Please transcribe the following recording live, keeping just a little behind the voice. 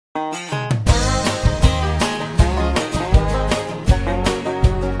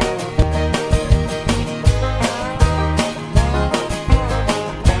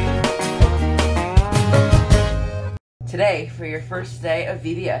your first day of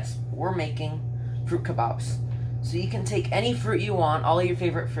VBS, we're making fruit kebabs. So you can take any fruit you want, all of your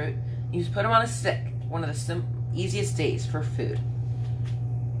favorite fruit, you just put them on a stick. One of the easiest days for food.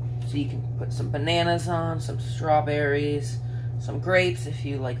 So you can put some bananas on, some strawberries, some grapes if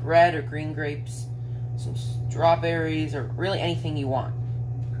you like red or green grapes, some strawberries, or really anything you want.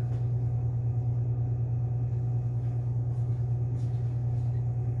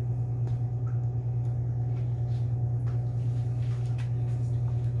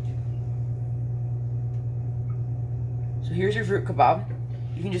 So here's your fruit kebab.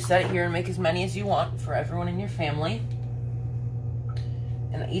 You can just set it here and make as many as you want for everyone in your family.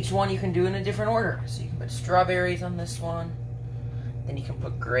 And each one you can do in a different order. So you can put strawberries on this one. Then you can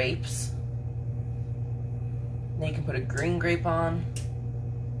put grapes. Then you can put a green grape on.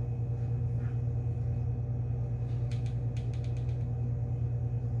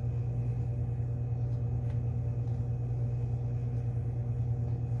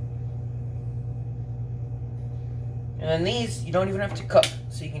 And then these, you don't even have to cook.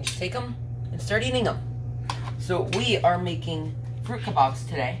 So you can just take them and start eating them. So we are making fruit kebabs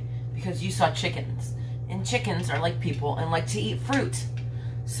today because you saw chickens. And chickens are like people and like to eat fruit.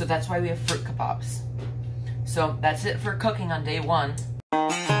 So that's why we have fruit kebabs. So that's it for cooking on day one.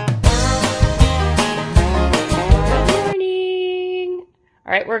 Good morning.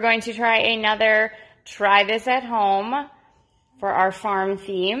 All right, we're going to try another try this at home for our farm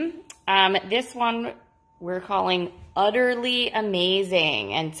theme. This one we're calling Utterly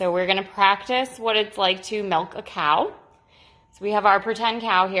Amazing. And so we're going to practice what it's like to milk a cow. So we have our pretend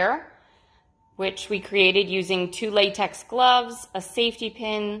cow here, which we created using 2 latex gloves, a safety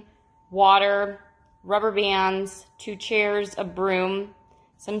pin, water, rubber bands, 2 chairs, a broom,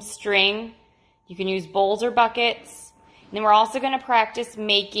 some string. You can use bowls or buckets. And then we're also going to practice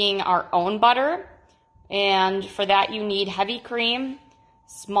making our own butter. And for that you need heavy cream,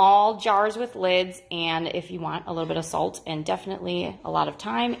 small jars with lids, and if you want, a little bit of salt, and definitely a lot of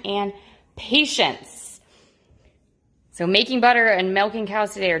time and patience. So making butter and milking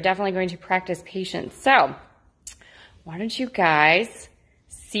cows today are definitely going to practice patience. So why don't you guys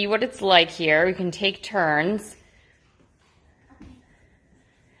see what it's like here? We can take turns.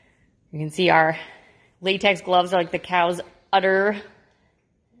 You can see our latex gloves are like the cow's udder.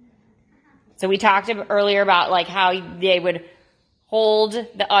 So we talked earlier about like how they would hold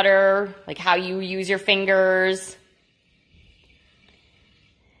the udder, like how you use your fingers.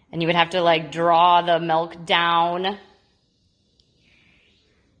 And you would have to like draw the milk down.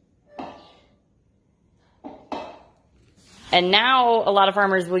 And now a lot of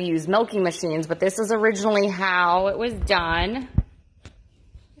farmers will use milking machines, but this is originally how it was done.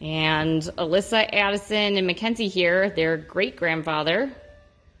 And Alyssa, Addison, and Mackenzie here, their great-grandfather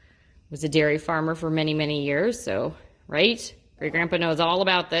was a dairy farmer for many, many years. So, right? Great-grandpa knows all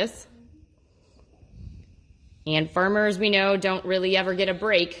about this. And farmers, we know, don't really ever get a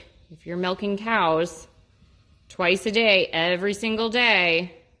break. If you're milking cows twice a day, every single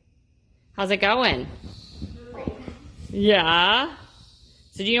day, how's it going? Yeah.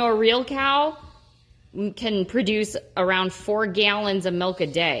 So do you know a real cow can produce around 4 gallons of milk a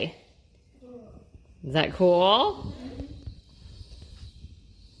day? Is that cool?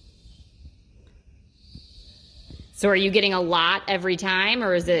 So are you getting a lot every time,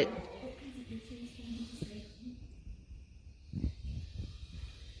 or is it?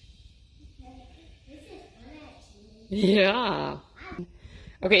 Yeah.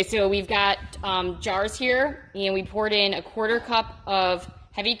 Okay, so we've got jars here, and we poured in a 1/4 cup of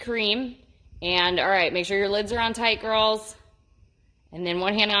heavy cream. And all right, make sure your lids are on tight, girls. And then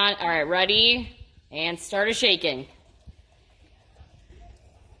one hand on. All right, ready? And start a shaking.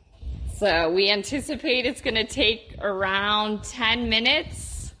 So we anticipate it's going to take around 10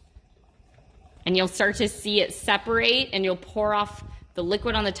 minutes. And you'll start to see it separate, and you'll pour off the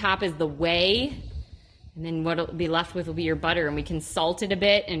liquid on the top is the whey. And then what it'll be left with will be your butter, and we can salt it a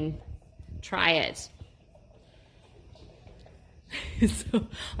bit and try it. So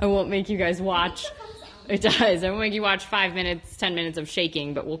I won't make you guys watch. It does. I won't make you watch 5 minutes, 10 minutes of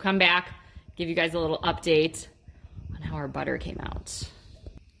shaking, but we'll come back, give you guys a little update on how our butter came out.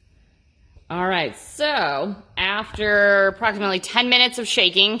 All right, so after approximately 10 minutes of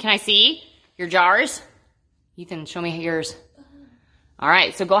shaking, can I see your jars? Ethan, show me yours. All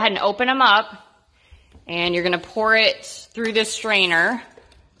right, so go ahead and open them up, and you're gonna pour it through this strainer.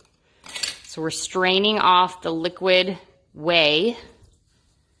 So we're straining off the liquid whey.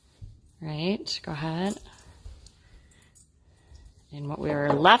 Right, go ahead. And what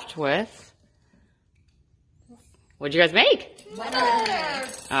we're left with, what'd you guys make? Butter.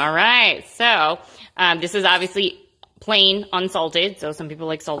 All right, so this is obviously plain unsalted. So some people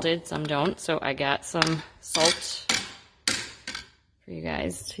like salted, some don't. So I got some salt for you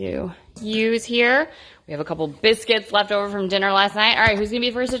guys to use here. We have a couple biscuits left over from dinner last night. All right, who's gonna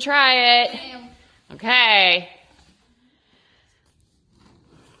be first to try it? Okay.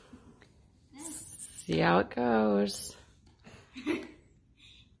 See how it goes.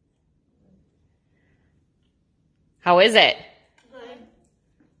 How is it? Good.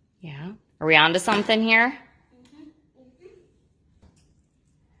 Yeah. Are we on to something here?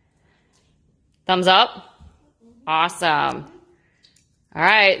 Thumbs up? Awesome. All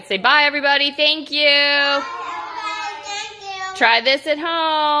right. Say bye, everybody. Thank you. Bye, thank you. Try this at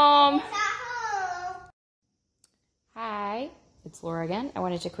home. It's at home. Hi. It's Laura again. I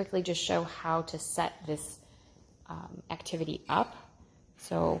wanted to quickly just show how to set this activity up.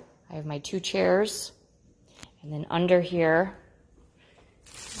 So I have my 2 chairs. And then under here,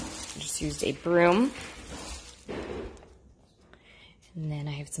 I just used a broom. And then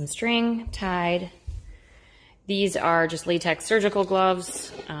I have some string tied. These are just latex surgical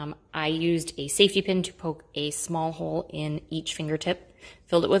gloves. I used a safety pin to poke a small hole in each fingertip,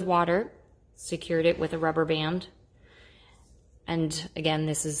 filled it with water, secured it with a rubber band. And again,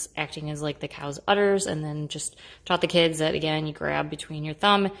 this is acting as like the cow's udders, and then just taught the kids that, again, you grab between your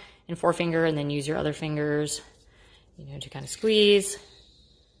thumb and forefinger and then use your other fingers, you know, to kind of squeeze.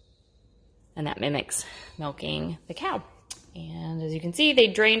 And that mimics milking the cow. And as you can see, they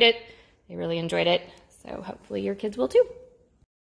drained it. They really enjoyed it. So hopefully your kids will too.